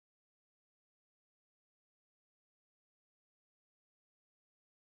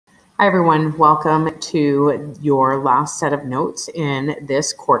Hi, everyone. Welcome to your last set of notes in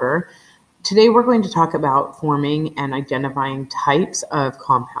this quarter. Today, we're going to talk about forming and identifying types of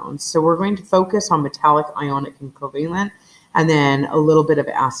compounds. So we're going to focus on metallic, ionic, and covalent, and then a little bit of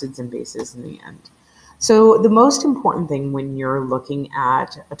acids and bases in the end. So the most important thing when you're looking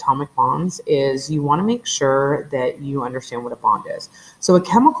at atomic bonds is you want to make sure that you understand what a bond is. So a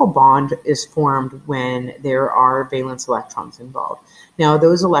chemical bond is formed when there are valence electrons involved. Now,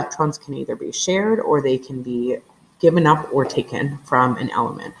 those electrons can either be shared or they can be given up or taken from an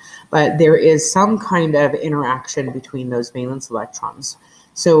element, but there is some kind of interaction between those valence electrons.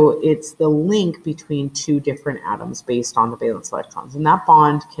 So it's the link between two different atoms based on the valence electrons, and that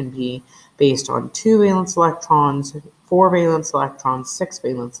bond can be based on 2 valence electrons, 4 valence electrons, 6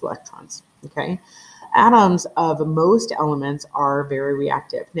 valence electrons, okay? Atoms of most elements are very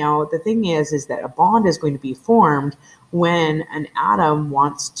reactive. Now, the thing is that a bond is going to be formed when an atom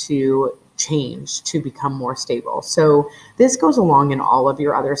wants to change to become more stable. So this goes along in all of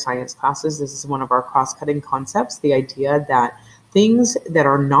your other science classes. This is one of our cross-cutting concepts, the idea that things that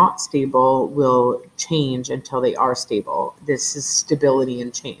are not stable will change until they are stable. This is stability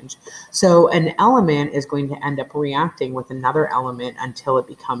and change. So an element is going to end up reacting with another element until it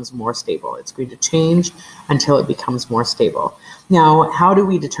becomes more stable. It's going to change until it becomes more stable. Now, how do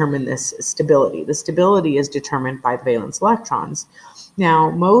we determine this stability? The stability is determined by the valence electrons.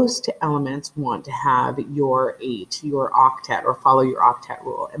 Now, most elements want to have your 8, your octet, or follow your octet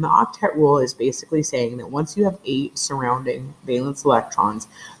rule. And the octet rule is basically saying that once you have 8 surrounding valence electrons,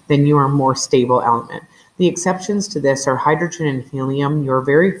 then you are a more stable element. The exceptions to this are hydrogen and helium. Your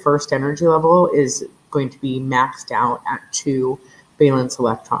very first energy level is going to be maxed out at 2 valence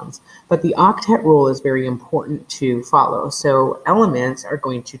electrons. But the octet rule is very important to follow. So elements are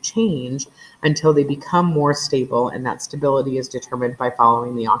going to change until they become more stable, and that stability is determined by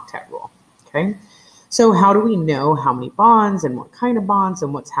following the octet rule, okay? So how do we know how many bonds and what kind of bonds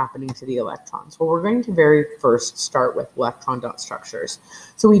and what's happening to the electrons? Well, we're going to very first start with electron dot structures.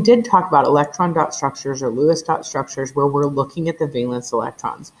 So we did talk about electron dot structures or Lewis dot structures where we're looking at the valence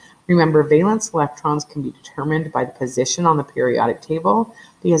electrons. Remember, valence electrons can be determined by the position on the periodic table,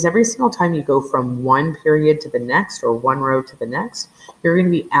 because every single time you go from one period to the next or one row to the next, you're going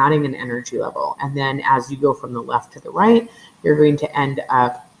to be adding an energy level. And then as you go from the left to the right, you're going to end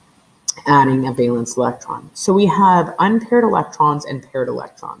up adding a valence electron. So we have unpaired electrons and paired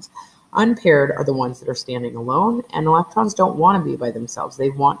electrons. Unpaired are the ones that are standing alone, and electrons don't want to be by themselves. They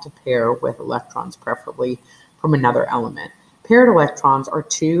want to pair with electrons, preferably from another element. Paired electrons are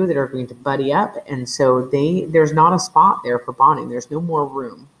 2 that are going to buddy up, and so there's not a spot there for bonding. There's no more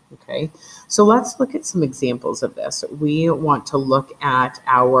room, okay? So let's look at some examples of this. We want to look at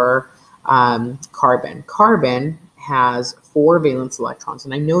our carbon. Carbon has 4 valence electrons,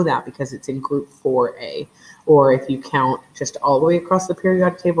 and I know that because it's in group 4A, or if you count just all the way across the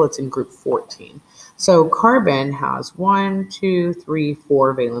periodic table, it's in group 14. So carbon has 1, 2, 3,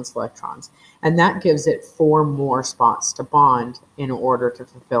 4 valence electrons, and that gives it 4 more spots to bond in order to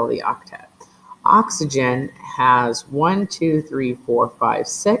fulfill the octet. Oxygen has 1, 2, 3, 4, 5,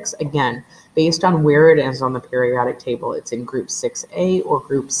 6. Again, based on where it is on the periodic table, it's in group 6A or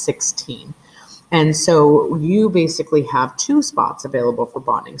group 16. And so you basically have 2 spots available for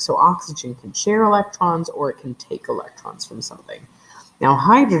bonding. So oxygen can share electrons or it can take electrons from something. Now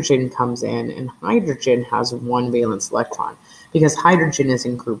hydrogen comes in, and hydrogen has 1 valence electron. Because hydrogen is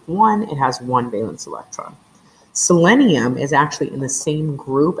in group 1, it has 1 valence electron. Selenium is actually in the same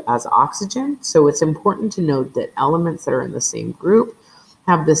group as oxygen, so it's important to note that elements that are in the same group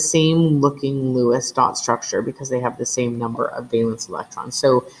have the same looking Lewis dot structure because they have the same number of valence electrons.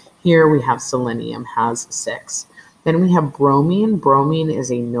 So here we have selenium has 6. Then we have bromine. Bromine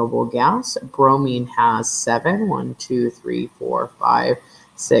is a noble gas. Bromine has 7. 1, 2, 3, 4, 5,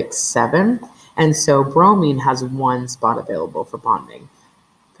 6, 7. And so bromine has 1 spot available for bonding.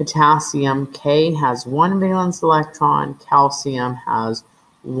 Potassium, K, has 1 valence electron. Calcium has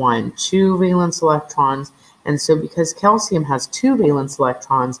 2 valence electrons. And so because calcium has 2 valence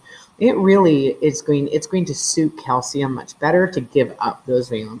electrons, it really is it's going to suit calcium much better to give up those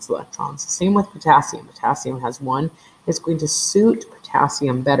valence electrons. Same with potassium. Potassium has 1. It's going to suit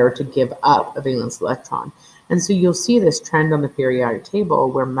potassium better to give up a valence electron. And so you'll see this trend on the periodic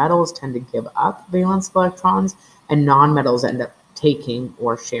table where metals tend to give up valence electrons and nonmetals end up taking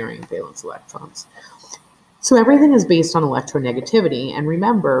or sharing valence electrons. So everything is based on electronegativity, and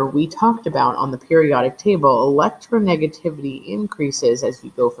remember, we talked about on the periodic table, electronegativity increases as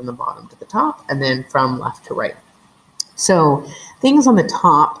you go from the bottom to the top and then from left to right. So things on the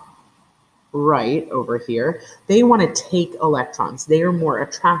top right over here, they want to take electrons. They are more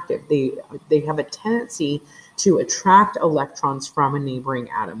attractive. They have a tendency to attract electrons from a neighboring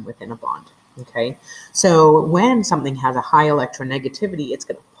atom within a bond. Okay, so when something has a high electronegativity, it's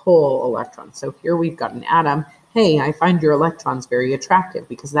going to pull electrons. So here we've got an atom. Hey, I find your electrons very attractive,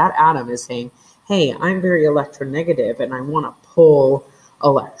 because that atom is saying, hey, I'm very electronegative and I want to pull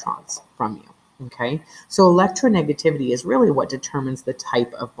electrons from you. Okay, so electronegativity is really what determines the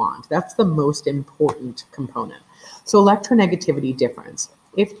type of bond. That's the most important component. So electronegativity difference.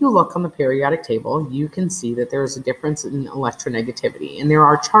 If you look on the periodic table, you can see that there's a difference in electronegativity, and there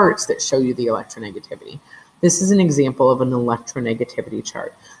are charts that show you the electronegativity. This is an example of an electronegativity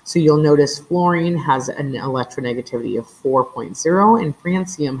chart. So you'll notice fluorine has an electronegativity of 4.0 and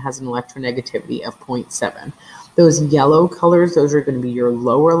francium has an electronegativity of 0.7. Those yellow colors, those are going to be your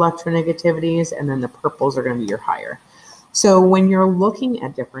lower electronegativities, and then the purples are going to be your higher. So when you're looking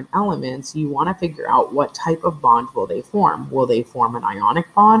at different elements, you want to figure out what type of bond will they form. Will they form an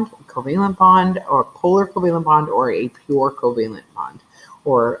ionic bond, a covalent bond, or a polar covalent bond, or a pure covalent bond,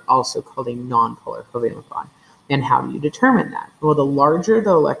 or also called a non-polar covalent bond? And how do you determine that? Well, the larger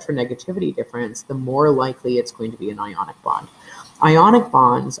the electronegativity difference, the more likely it's going to be an ionic bond. Ionic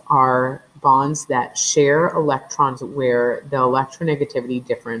bonds are bonds that share electrons where the electronegativity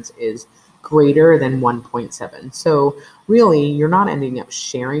difference is greater than 1.7. So really, you're not ending up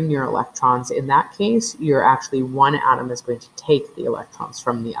sharing your electrons. In that case, you're actually, one atom is going to take the electrons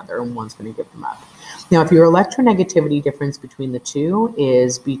from the other and one's going to give them up. Now, if your electronegativity difference between the two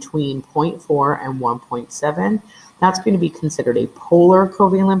is between 0.4 and 1.7, that's going to be considered a polar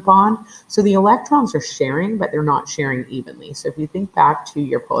covalent bond. So the electrons are sharing, but they're not sharing evenly. So if you think back to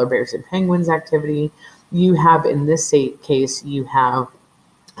your polar bears and penguins activity, you have, in this case, you have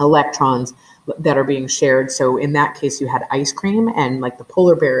electrons that are being shared. So in that case, you had ice cream, and like the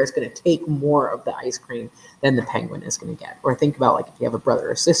polar bear is going to take more of the ice cream than the penguin is going to get. Or think about like if you have a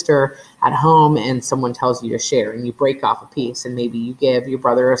brother or sister at home and someone tells you to share and you break off a piece, and maybe you give your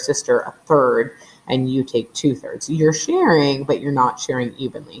brother or sister a third and you take 2/3. You're sharing, but you're not sharing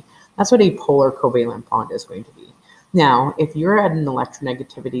evenly. That's what a polar covalent bond is going to be. Now, if you're at an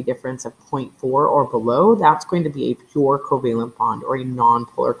electronegativity difference of 0.4 or below, that's going to be a pure covalent bond or a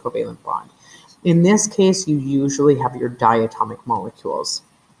non-polar covalent bond. In this case, you usually have your diatomic molecules.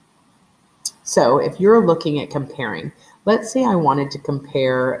 So if you're looking at comparing, let's say I wanted to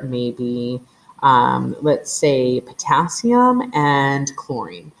compare maybe, let's say potassium and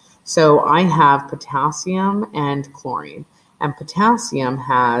chlorine. So I have potassium and chlorine, and potassium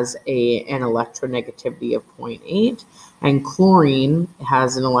has an electronegativity of 0.8, and chlorine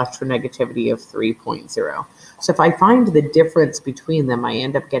has an electronegativity of 3.0. So if I find the difference between them, I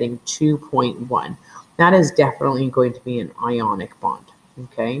end up getting 2.1. That is definitely going to be an ionic bond,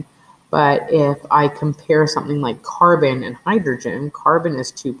 okay? But if I compare something like carbon and hydrogen, carbon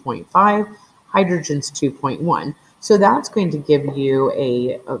is 2.5, hydrogen's 2.1. So that's going to give you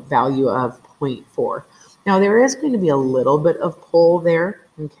a value of 0.4. Now there is going to be a little bit of pull there,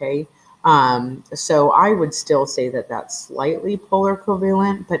 okay? So I would still say that that's slightly polar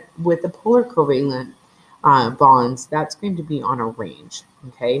covalent, but with the polar covalent bonds, that's going to be on a range,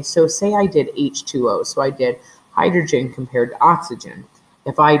 okay? So say I did H2O, so I did hydrogen compared to oxygen.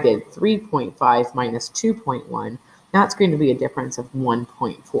 If I did 3.5 minus 2.1, that's going to be a difference of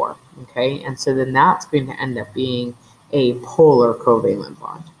 1.4, okay? And so then that's going to end up being a polar covalent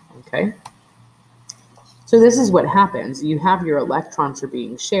bond, okay? So this is what happens. You have your electrons are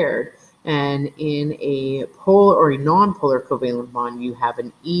being shared, and in a polar or a non-polar covalent bond, you have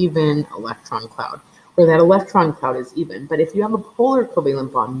an even electron cloud, where that electron cloud is even. But if you have a polar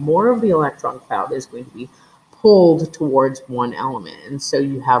covalent bond, more of the electron cloud is going to be pulled towards one element. And so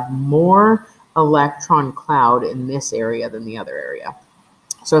you have more electron cloud in this area than the other area.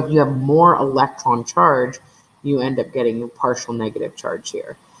 So if you have more electron charge, you end up getting a partial negative charge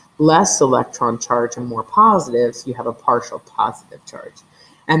here. Less electron charge and more positives, you have a partial positive charge.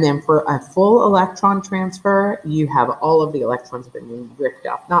 And then for a full electron transfer, you have all of the electrons have been ripped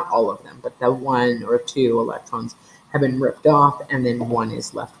off. Not all of them, but the 1 or 2 electrons have been ripped off, and then one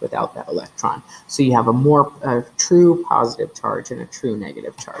is left without that electron. So you have a true positive charge and a true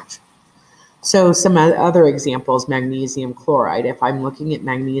negative charge. So some other examples, magnesium chloride. If I'm looking at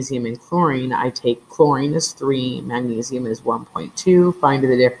magnesium and chlorine, I take chlorine is 3, magnesium is 1.2, find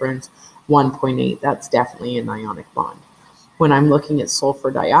the difference, 1.8, that's definitely an ionic bond. When I'm looking at sulfur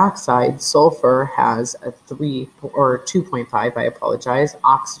dioxide, sulfur has a 3 or 2.5, I apologize,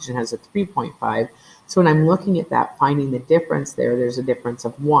 oxygen has a 3.5. So when I'm looking at that, finding the difference there, there's a difference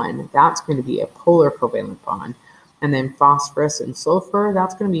of 1. That's going to be a polar covalent bond. And then phosphorus and sulfur,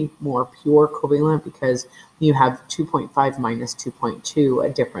 that's going to be more pure covalent because you have 2.5 minus 2.2, a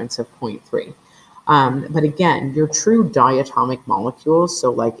difference of 0.3. But again, your true diatomic molecules,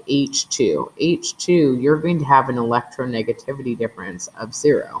 so like H2, you're going to have an electronegativity difference of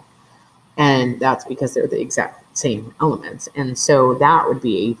 0. And that's because they're the exact same elements. And so that would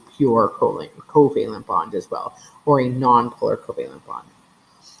be a pure covalent bond as well, or a non-polar covalent bond.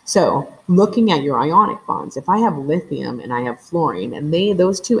 So looking at your ionic bonds, if I have lithium and I have fluorine and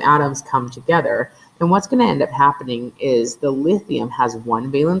those two atoms come together, then what's going to end up happening is the lithium has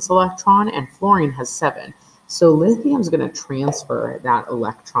 1 valence electron and fluorine has 7. So lithium is going to transfer that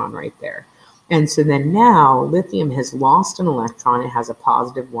electron right there. And so then now lithium has lost an electron. It has a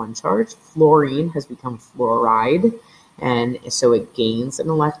positive 1 charge. Fluorine has become fluoride, and so it gains an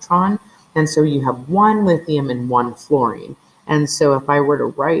electron. And so you have 1 lithium and 1 fluorine. And so if I were to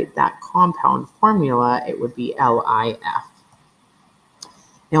write that compound formula, it would be LiF.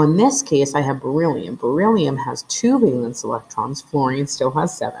 Now in this case, I have beryllium. Beryllium has 2 valence electrons. Fluorine still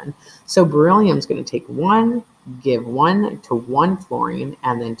has 7. So beryllium is going to take 1, give 1 to 1 fluorine,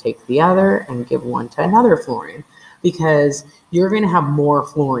 and then take the other and give 1 to another fluorine, because you're going to have more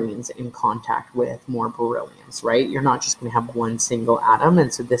fluorines in contact with more berylliums, right? You're not just going to have one single atom,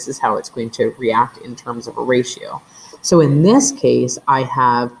 and so this is how it's going to react in terms of a ratio. So in this case, I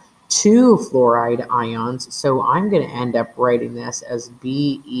have 2 fluoride ions, so I'm going to end up writing this as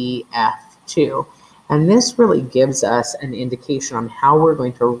BeF2. And this really gives us an indication on how we're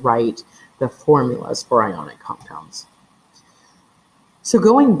going to write the formulas for ionic compounds. So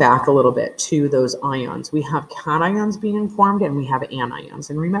going back a little bit to those ions, we have cations being formed and we have anions.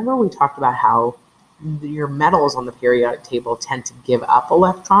 And remember we talked about how your metals on the periodic table tend to give up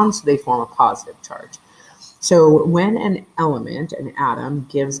electrons, so they form a positive charge. So when an element, an atom,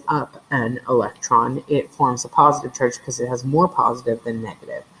 gives up an electron, it forms a positive charge because it has more positive than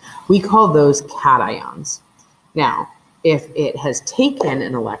negative. We call those cations. Now, if it has taken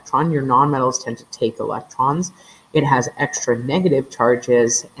an electron, your nonmetals tend to take electrons, it has extra negative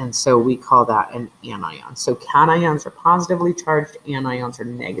charges, and so we call that an anion. So cations are positively charged, anions are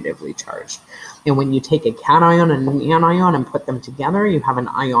negatively charged. And when you take a cation and an anion and put them together, you have an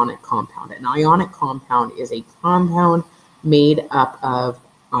ionic compound. An ionic compound is a compound made up of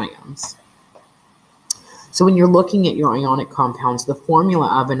ions. So when you're looking at your ionic compounds, the formula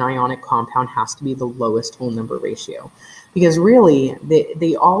of an ionic compound has to be the lowest whole number ratio, because really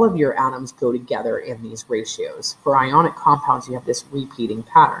all of your atoms go together in these ratios. For ionic compounds, you have this repeating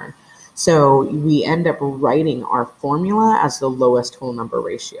pattern. So we end up writing our formula as the lowest whole number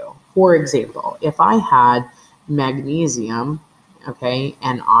ratio. For example, if I had magnesium, okay,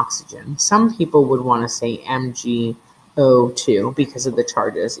 and oxygen, some people would want to say MgO2 because of the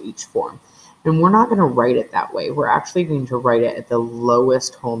charges each form. And we're not going to write it that way. We're actually going to write it at the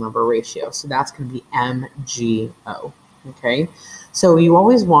lowest whole number ratio. So that's going to be MgO, okay? So you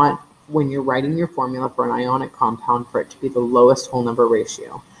always want, when you're writing your formula for an ionic compound, for it to be the lowest whole number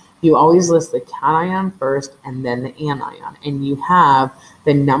ratio. You always list the cation first and then the anion. And you have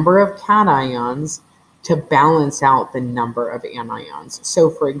the number of cations to balance out the number of anions. So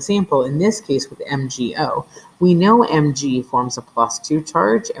for example, in this case with MgO, we know Mg forms a +2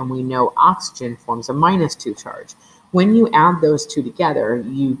 charge and we know oxygen forms a -2 charge. When you add those two together,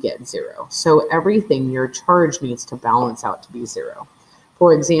 you get 0. So everything, your charge needs to balance out to be 0.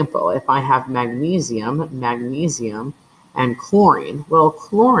 For example, if I have magnesium, and chlorine, well,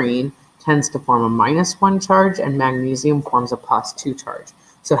 chlorine tends to form a -1 charge and magnesium forms a +2 charge.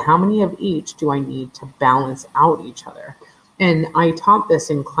 So how many of each do I need to balance out each other? And I taught this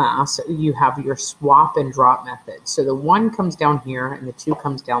in class. You have your swap and drop method. So the 1 comes down here and the 2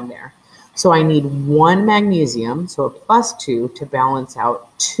 comes down there. So I need 1 magnesium, so a +2, to balance out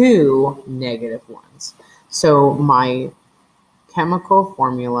 2 -1s. So my chemical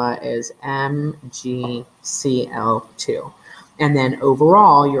formula is MgCl2. And then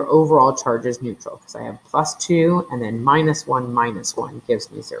overall, your overall charge is neutral because I have +2 and then -1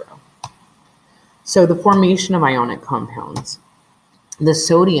 gives me 0. So the formation of ionic compounds. The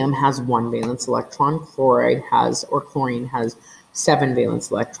sodium has 1 valence electron, chlorine has 7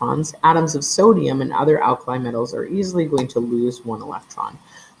 valence electrons. Atoms of sodium and other alkali metals are easily going to lose 1 electron.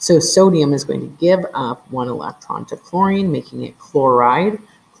 So sodium is going to give up 1 electron to chlorine, making it chloride.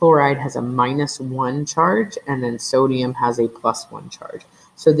 Chloride has a -1 charge, and then sodium has a +1 charge.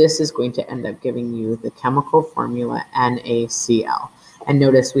 So this is going to end up giving you the chemical formula NaCl. And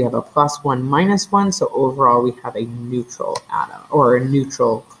notice we have a +1, -1, so overall we have a neutral atom, or a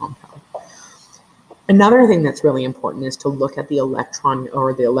neutral compound. Another thing that's really important is to look at the electron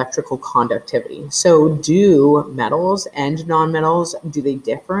or the electrical conductivity. So do metals and nonmetals, do they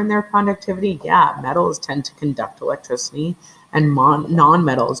differ in their conductivity? Yeah, metals tend to conduct electricity and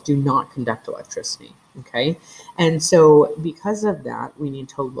nonmetals do not conduct electricity, okay? And so because of that, we need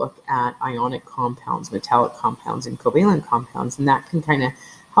to look at ionic compounds, metallic compounds, and covalent compounds, and that can kind of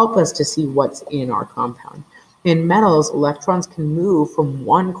help us to see what's in our compound. In metals, electrons can move from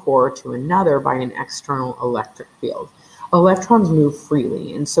one core to another by an external electric field. Electrons move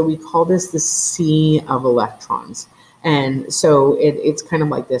freely, and so we call this the sea of electrons. And so it's kind of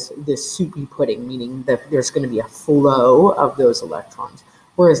like this soupy pudding, meaning that there's going to be a flow of those electrons.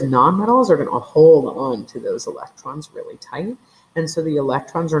 Whereas nonmetals are going to hold on to those electrons really tight, and so the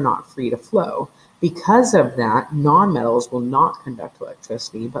electrons are not free to flow. Because of that, nonmetals will not conduct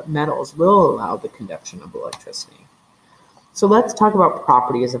electricity, but metals will allow the conduction of electricity. So let's talk about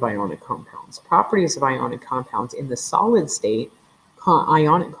properties of ionic compounds. Properties of ionic compounds in the solid state,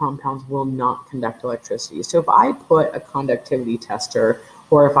 ionic compounds will not conduct electricity. So if I put a conductivity tester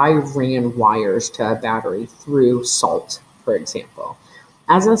or if I ran wires to a battery through salt, for example,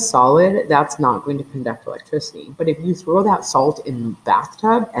 as a solid, that's not going to conduct electricity. But if you throw that salt in the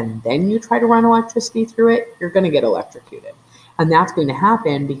bathtub and then you try to run electricity through it, you're going to get electrocuted. And that's going to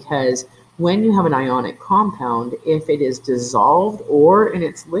happen because when you have an ionic compound, if it is dissolved or in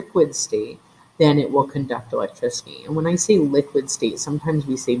its liquid state, then it will conduct electricity. And when I say liquid state, sometimes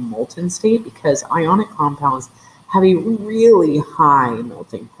we say molten state because ionic compounds have a really high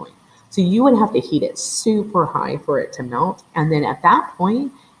melting point. So you would have to heat it super high for it to melt. And then at that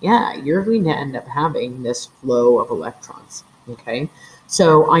point, yeah, you're going to end up having this flow of electrons, okay?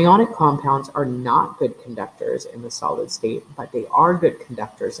 So ionic compounds are not good conductors in the solid state, but they are good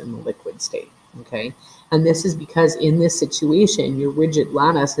conductors in the liquid state, okay? And this is because in this situation, your rigid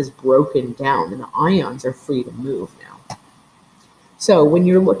lattice has broken down and the ions are free to move now. So when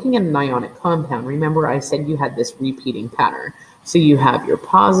you're looking at an ionic compound, remember I said you had this repeating pattern. So you have your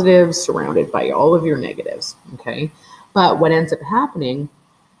positives surrounded by all of your negatives, okay? But what ends up happening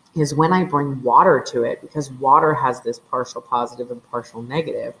is when I bring water to it, because water has this partial positive and partial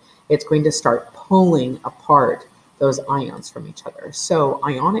negative, it's going to start pulling apart those ions from each other. So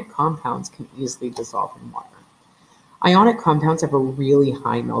ionic compounds can easily dissolve in water. Ionic compounds have a really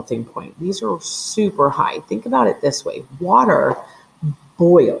high melting point. These are super high. Think about it this way. Water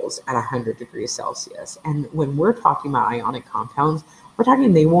boils at 100 degrees Celsius. And when we're talking about ionic compounds, we're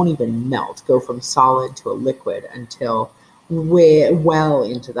talking they won't even melt, go from solid to a liquid until well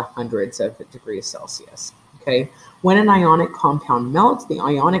into the hundreds of degrees Celsius, okay? When an ionic compound melts, the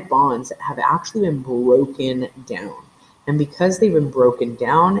ionic bonds have actually been broken down. And because they've been broken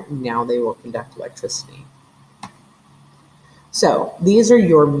down, now they will conduct electricity. So these are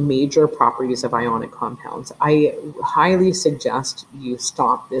your major properties of ionic compounds. I highly suggest you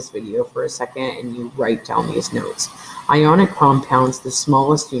stop this video for a second and you write down these notes. Ionic compounds, the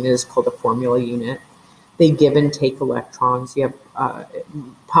smallest unit is called a formula unit. They give and take electrons. You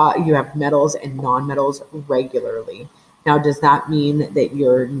have metals and nonmetals regularly. Now, does that mean that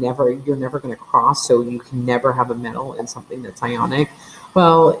you're never going to cross, so you can never have a metal in something that's ionic?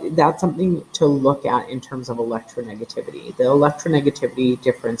 Well, that's something to look at in terms of electronegativity. The electronegativity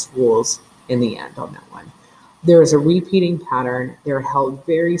difference rules in the end on that one. There is a repeating pattern. They're held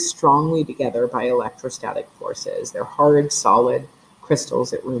very strongly together by electrostatic forces. They're hard, solid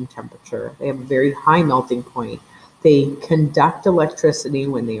crystals at room temperature. They have a very high melting point. They conduct electricity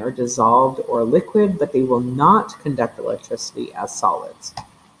when they are dissolved or liquid, but they will not conduct electricity as solids.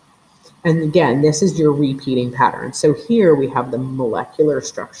 And again, this is your repeating pattern. So here we have the molecular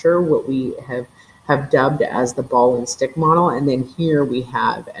structure, what we have dubbed as the ball and stick model. And then here we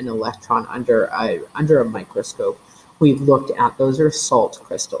have an electron under a microscope. We've looked at, those are salt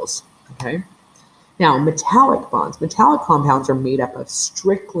crystals, okay? Now, metallic bonds. Metallic compounds are made up of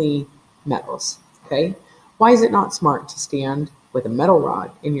strictly metals, okay? Why is it not smart to stand with a metal rod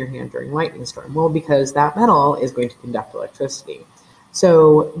in your hand during lightning storm? Well, because that metal is going to conduct electricity.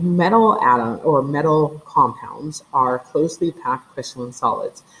 So metal compounds are closely packed crystalline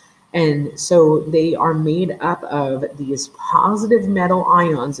solids. And so they are made up of these positive metal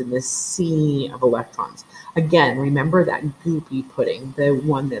ions in this sea of electrons. Again, remember that goopy pudding, the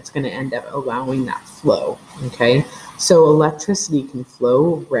one that's going to end up allowing that flow, okay? So electricity can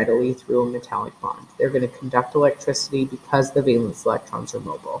flow readily through a metallic bond. They're going to conduct electricity because the valence electrons are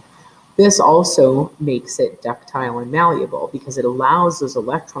mobile. This also makes it ductile and malleable because it allows those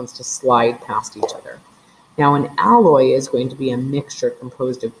electrons to slide past each other. Now, an alloy is going to be a mixture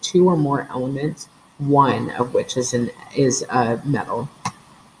composed of two or more elements, one of which is a metal.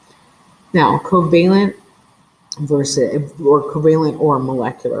 Now, covalent or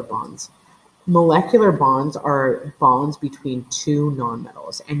molecular bonds. Molecular bonds are bonds between two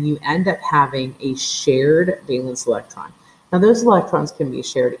nonmetals, and you end up having a shared valence electron. Now, those electrons can be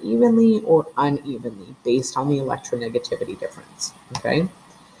shared evenly or unevenly based on the electronegativity difference, okay?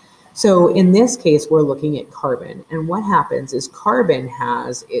 So in this case, we're looking at carbon, and what happens is carbon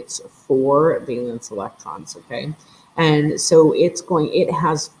has its 4 valence electrons, okay? And so it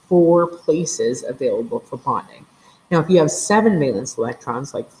has 4 places available for bonding. Now, if you have 7 valence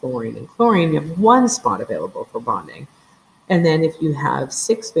electrons like fluorine and chlorine, you have 1 spot available for bonding. And then if you have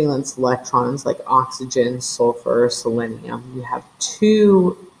 6 valence electrons like oxygen, sulfur, selenium, you have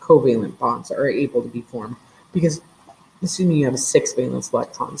 2 covalent bonds that are able to be formed because assuming you have 6 valence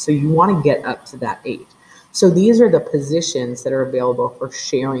electrons. So you want to get up to that 8. So these are the positions that are available for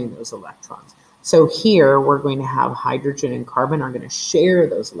sharing those electrons. So here we're going to have hydrogen and carbon are going to share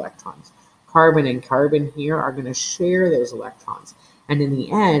those electrons. Carbon and carbon here are going to share those electrons. And in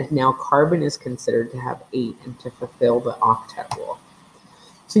the end, now carbon is considered to have 8 and to fulfill the octet rule.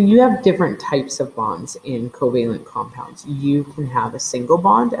 So you have different types of bonds in covalent compounds. You can have a single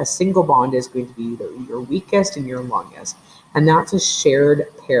bond. A single bond is going to be either your weakest and your longest. And that's a shared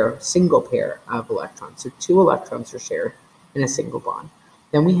pair, single pair of electrons. So 2 electrons are shared in a single bond.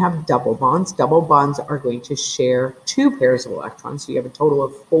 Then we have double bonds. Double bonds are going to share 2 pairs of electrons. So you have a total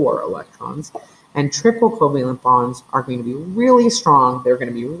of 4 electrons. And triple covalent bonds are going to be really strong. They're going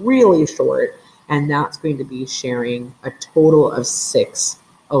to be really short. And that's going to be sharing a total of 6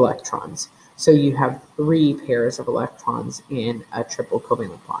 electrons. So you have 3 pairs of electrons in a triple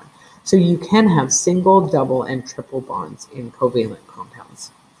covalent bond. So you can have single, double, and triple bonds in covalent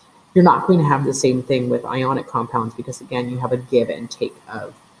compounds. You're not going to have the same thing with ionic compounds because, again, you have a give and take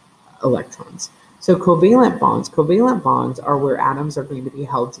of electrons. So covalent bonds are where atoms are going to be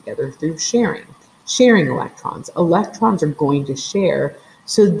held together through sharing electrons. Electrons are going to share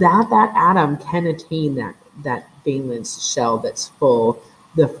so that that atom can attain that valence shell that's full,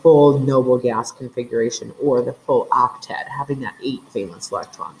 the full noble gas configuration, or the full octet, having that 8 valence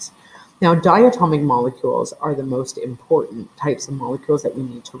electrons. Now, diatomic molecules are the most important types of molecules that we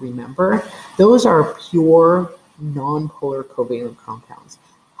need to remember. Those are pure nonpolar covalent compounds.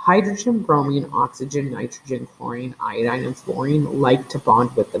 Hydrogen, bromine, oxygen, nitrogen, chlorine, iodine, and fluorine like to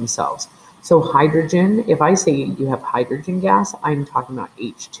bond with themselves. So hydrogen, if I say you have hydrogen gas, I'm talking about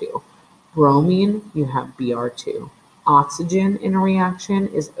H2. Bromine, you have Br2. Oxygen in a reaction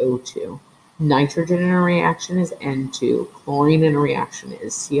is O2. Nitrogen in a reaction is N2. Chlorine in a reaction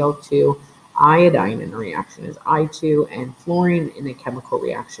is Cl2. Iodine in a reaction is I2. And fluorine in a chemical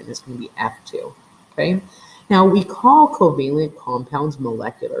reaction is going to be F2. Okay? Now, we call covalent compounds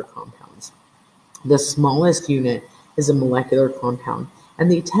molecular compounds. The smallest unit is a molecular compound,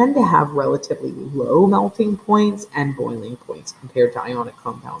 and they tend to have relatively low melting points and boiling points compared to ionic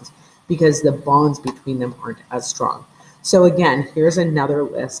compounds because the bonds between them aren't as strong. So again, here's another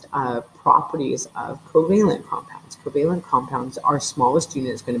list of properties of covalent compounds. Covalent compounds, our smallest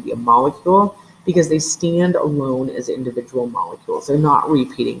unit is going to be a molecule because they stand alone as individual molecules. They're not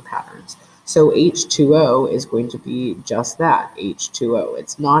repeating patterns. So H2O is going to be just that, H2O.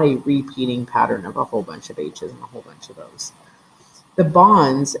 It's not a repeating pattern of a whole bunch of H's and a whole bunch of O's. The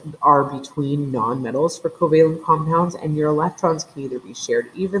bonds are between nonmetals for covalent compounds, and your electrons can either be shared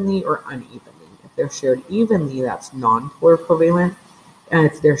evenly or unevenly. If they're shared evenly, that's nonpolar covalent, and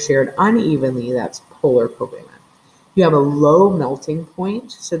if they're shared unevenly, that's polar covalent. You have a low melting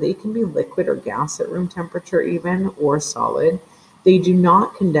point, so they can be liquid or gas at room temperature even, or solid. They do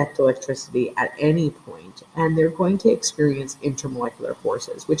not conduct electricity at any point, and they're going to experience intermolecular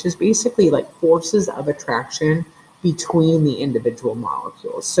forces, which is basically like forces of attraction between the individual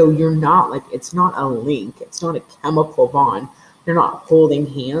molecules. So you're not like, it's not a link, it's not a chemical bond. They're not holding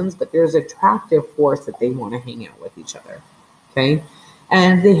hands, but there's attractive force that they want to hang out with each other, okay?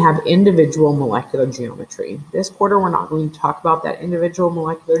 And they have individual molecular geometry. This quarter, we're not going to talk about that individual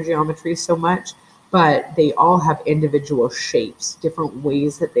molecular geometry so much, but they all have individual shapes, different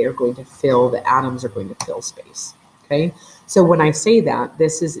ways that they are going to fill, the atoms are going to fill space, okay? So when I say that,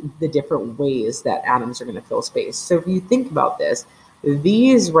 this is the different ways that atoms are going to fill space. So if you think about this,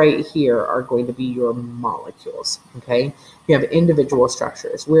 these right here are going to be your molecules, okay? You have individual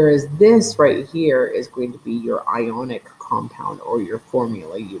structures, whereas this right here is going to be your ionic compound or your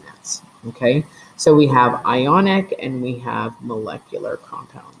formula units, okay? So we have ionic and we have molecular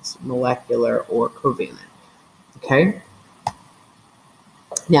compounds, molecular or covalent, okay?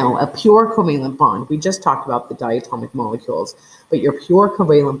 Now, a pure covalent bond, we just talked about the diatomic molecules, but your pure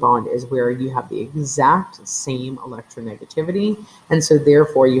covalent bond is where you have the exact same electronegativity, and so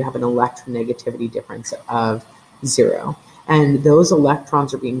therefore you have an electronegativity difference of 0. And those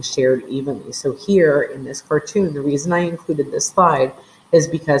electrons are being shared evenly. So here in this cartoon, the reason I included this slide is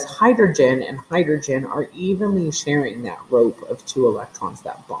because hydrogen and hydrogen are evenly sharing that rope of 2 electrons,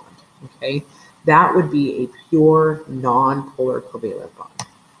 that bond, okay? That would be a pure non-polar covalent bond.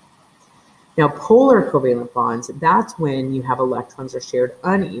 Now, polar covalent bonds, that's when you have electrons are shared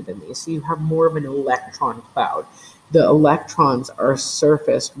unevenly. So you have more of an electron cloud. The electrons are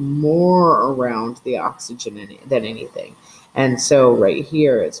surfaced more around the oxygen than anything. And so right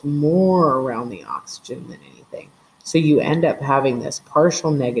here, it's more around the oxygen than anything. So you end up having this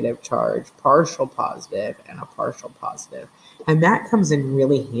partial negative charge, partial positive, and a partial positive. And that comes in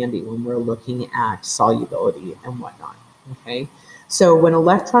really handy when we're looking at solubility and whatnot, okay? So when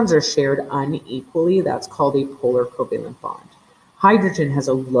electrons are shared unequally, that's called a polar covalent bond. Hydrogen has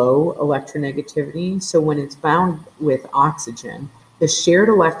a low electronegativity, so when it's bound with oxygen, the shared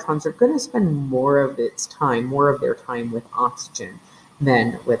electrons are going to spend more of their time with oxygen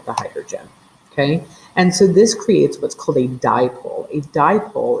than with the hydrogen, okay? And so this creates what's called a dipole. A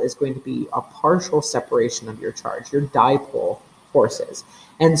dipole is going to be a partial separation of your charge, your dipole forces.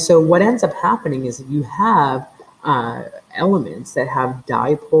 And so what ends up happening is if you have elements that have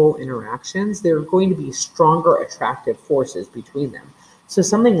dipole interactions, there are going to be stronger attractive forces between them. So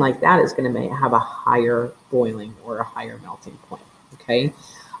something like that is going to have a higher boiling or a higher melting point, okay?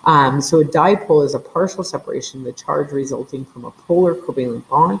 So a dipole is a partial separation of the charge resulting from a polar covalent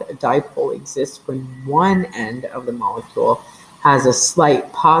bond. A dipole exists when one end of the molecule has a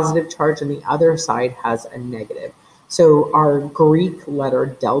slight positive charge and the other side has a negative. So our Greek letter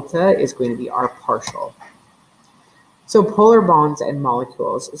delta is going to be our partial. So polar bonds and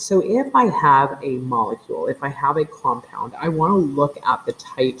molecules. So if I have a molecule, if I have a compound, I want to look at the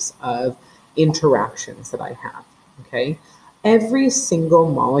types of interactions that I have, okay? Every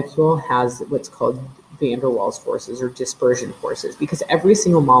single molecule has what's called van der Waals forces or dispersion forces because every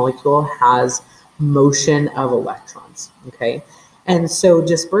single molecule has motion of electrons, okay? And so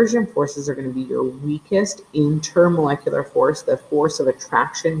dispersion forces are going to be your weakest intermolecular force, the force of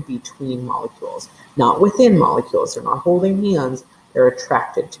attraction between molecules, not within molecules. They're not holding hands, they're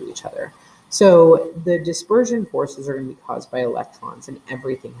attracted to each other. So the dispersion forces are going to be caused by electrons, and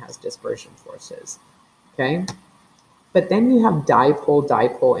everything has dispersion forces, okay? But then you have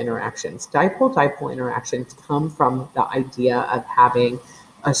dipole-dipole interactions. Dipole-dipole interactions come from the idea of having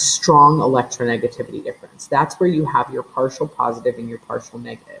a strong electronegativity difference. That's where you have your partial positive and your partial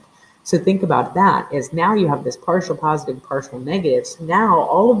negative. So think about that as now you have this partial positive, partial negative. So now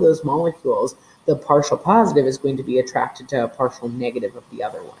all of those molecules, the partial positive is going to be attracted to a partial negative of the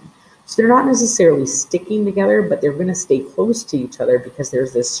other one. So they're not necessarily sticking together, but they're going to stay close to each other because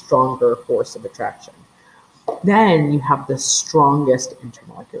there's this stronger force of attraction. Then you have the strongest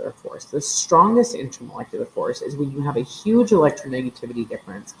intermolecular force. The strongest intermolecular force is when you have a huge electronegativity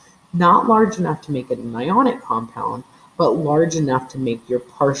difference, not large enough to make it an ionic compound, but large enough to make your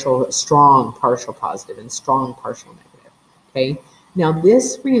strong partial positive and strong partial negative, okay? Now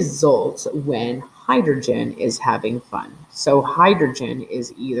this results when hydrogen is having fun. So hydrogen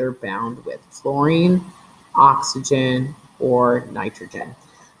is either bound with fluorine, oxygen, or nitrogen.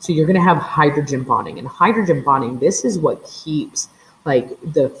 So you're going to have hydrogen bonding, and hydrogen bonding, this is what keeps like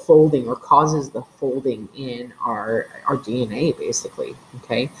the folding or causes the folding in our DNA basically,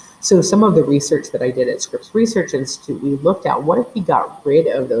 okay? So some of the research that I did at Scripps Research Institute, we looked at what if we got rid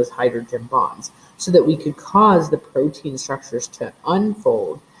of those hydrogen bonds so that we could cause the protein structures to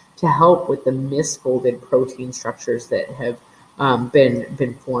unfold to help with the misfolded protein structures that have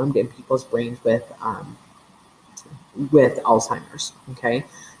been formed in people's brains with Alzheimer's, okay?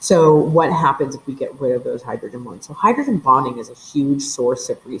 So what happens if we get rid of those hydrogen bonds? So hydrogen bonding is a huge source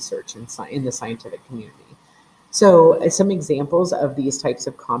of research in the scientific community. So some examples of these types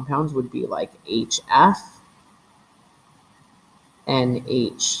of compounds would be like HF,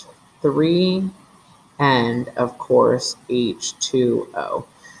 NH3, and of course H2O.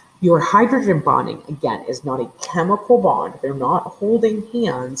 Your hydrogen bonding, again, is not a chemical bond. They're not holding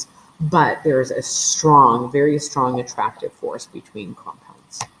hands, but there's a strong, very strong attractive force between compounds.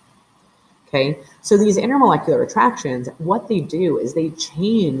 Okay, so these intermolecular attractions, what they do is they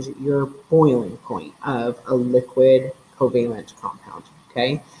change your boiling point of a liquid covalent compound,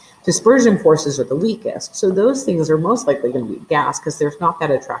 okay? Dispersion forces are the weakest, so those things are most likely going to be gas because there's not that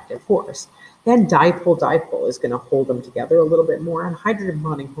attractive force. Then dipole-dipole is going to hold them together a little bit more, and hydrogen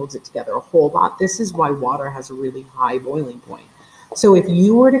bonding holds it together a whole lot. This is why water has a really high boiling point. So if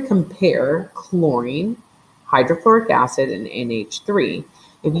you were to compare chlorine, hydrofluoric acid, and NH3,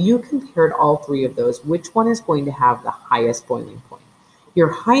 if you compared all three of those, which one is going to have the highest boiling point? Your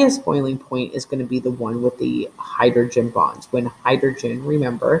highest boiling point is going to be the one with the hydrogen bonds. When hydrogen,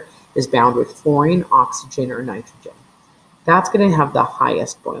 remember, is bound with fluorine, oxygen, or nitrogen. That's going to have the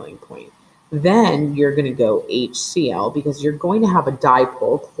highest boiling point. Then you're going to go HCl because you're going to have a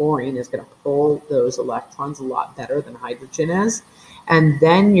dipole. Chlorine is going to pull those electrons a lot better than hydrogen is. And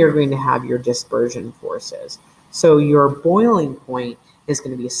then you're going to have your dispersion forces. So your boiling point is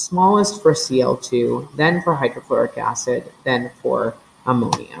going to be smallest for Cl2, then for hydrofluoric acid, then for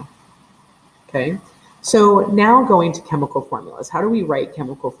ammonia. Okay, so now going to chemical formulas. How do we write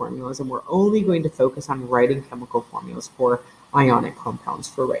chemical formulas? And we're only going to focus on writing chemical formulas for ionic compounds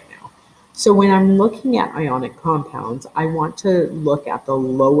for right now. So when I'm looking at ionic compounds, I want to look at the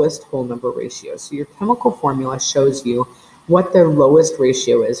lowest whole number ratio. So your chemical formula shows you what the lowest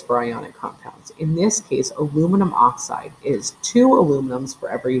ratio is for ionic compounds. In this case, aluminum oxide is 2 aluminums for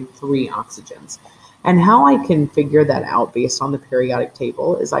every 3 oxygens. And how I can figure that out based on the periodic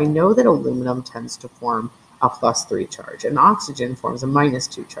table is I know that aluminum tends to form a +3 charge and oxygen forms a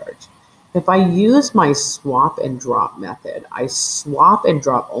 -2 charge. If I use my swap and drop method, I swap and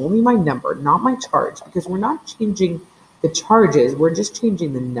drop only my number, not my charge, because we're not changing the charges, we're just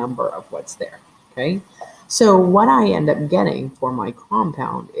changing the number of what's there, okay? So what I end up getting for my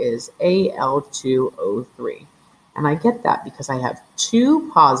compound is Al2O3. And I get that because I have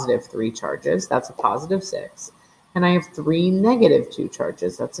 2 +3 charges, that's a +6, and I have 3 -2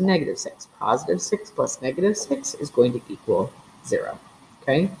 charges, that's a -6. +6 plus -6 is going to equal 0,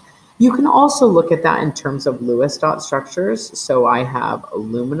 okay? You can also look at that in terms of Lewis dot structures. So I have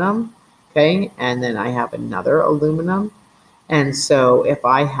aluminum, okay, and then I have another aluminum. And so if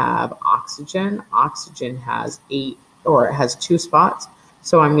I have oxygen, oxygen has 2 spots.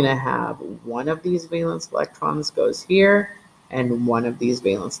 So I'm going to have one of these valence electrons goes here, and one of these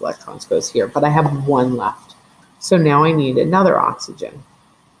valence electrons goes here, but I have 1 left. So now I need another oxygen,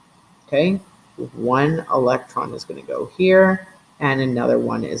 okay? 1 electron is going to go here, and another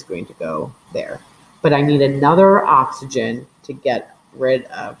one is going to go there. But I need another oxygen to get rid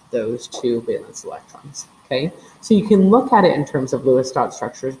of those 2 valence electrons, okay? So you can look at it in terms of Lewis dot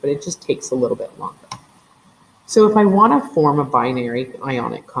structures, but it just takes a little bit longer. So if I want to form a binary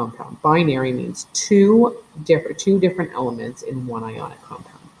ionic compound, binary means two different elements in one ionic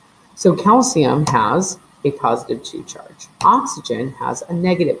compound. So calcium has a +2 charge. Oxygen has a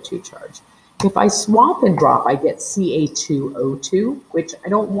 -2 charge. If I swap and drop, I get Ca2O2, which I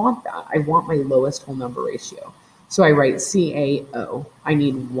don't want that. I want my lowest whole number ratio. So I write CaO. I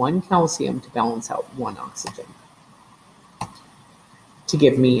need 1 calcium to balance out 1 oxygen to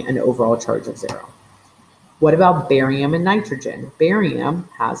give me an overall charge of 0. What about barium and nitrogen? Barium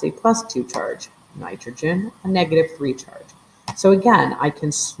has a +2 charge, nitrogen a -3 charge. So again, I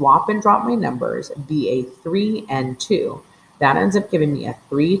can swap and drop my numbers, Ba3 and 2. That ends up giving me a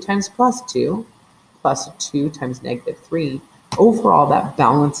 3 times +2 plus a 2 times -3. Overall, that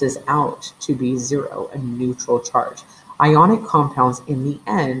balances out to be 0, a neutral charge. Ionic compounds in the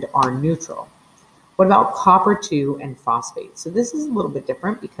end are neutral. What about copper-2 and phosphate? So this is a little bit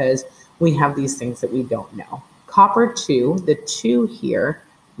different because we have these things that we don't know. Copper-2, the 2 here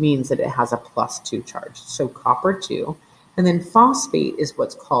means that it has a +2 charge. So copper-2. And then phosphate is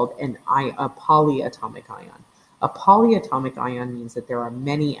what's called a polyatomic ion. A polyatomic ion means that there are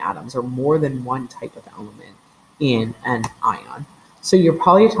many atoms or more than one type of element in an ion. So your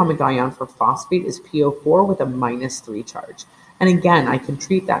polyatomic ion for phosphate is PO4 with a -3 charge. And again, I can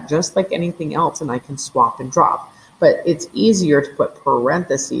treat that just like anything else and I can swap and drop, but it's easier to put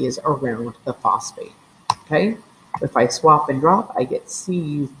parentheses around the phosphate, okay? If I swap and drop, I get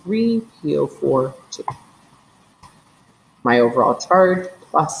Cu3PO4 2. My overall charge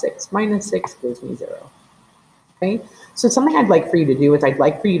 +6 -6 gives me 0. Okay, so something I'd like for you to do is I'd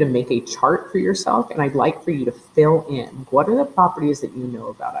like for you to make a chart for yourself, and I'd like for you to fill in what are the properties that you know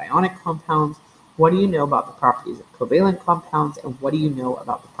about ionic compounds, what do you know about the properties of covalent compounds, and what do you know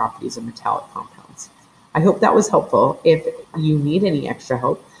about the properties of metallic compounds. I hope that was helpful. If you need any extra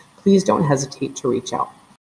help, please don't hesitate to reach out.